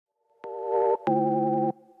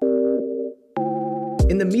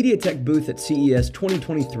In the MediaTek booth at CES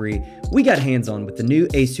 2023, we got hands-on with the new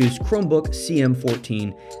Asus Chromebook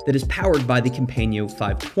CM14 that is powered by the Kompanio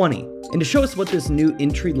 520. And to show us what this new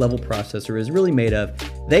entry-level processor is really made of,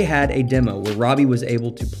 they had a demo where Robbie was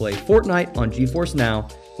able to play Fortnite on GeForce Now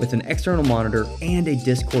with an external monitor and a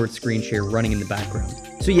Discord screen share running in the background.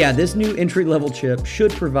 So yeah, this new entry-level chip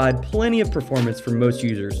should provide plenty of performance for most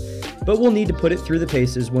users, but we'll need to put it through the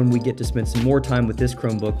paces when we get to spend some more time with this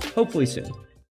Chromebook, hopefully soon.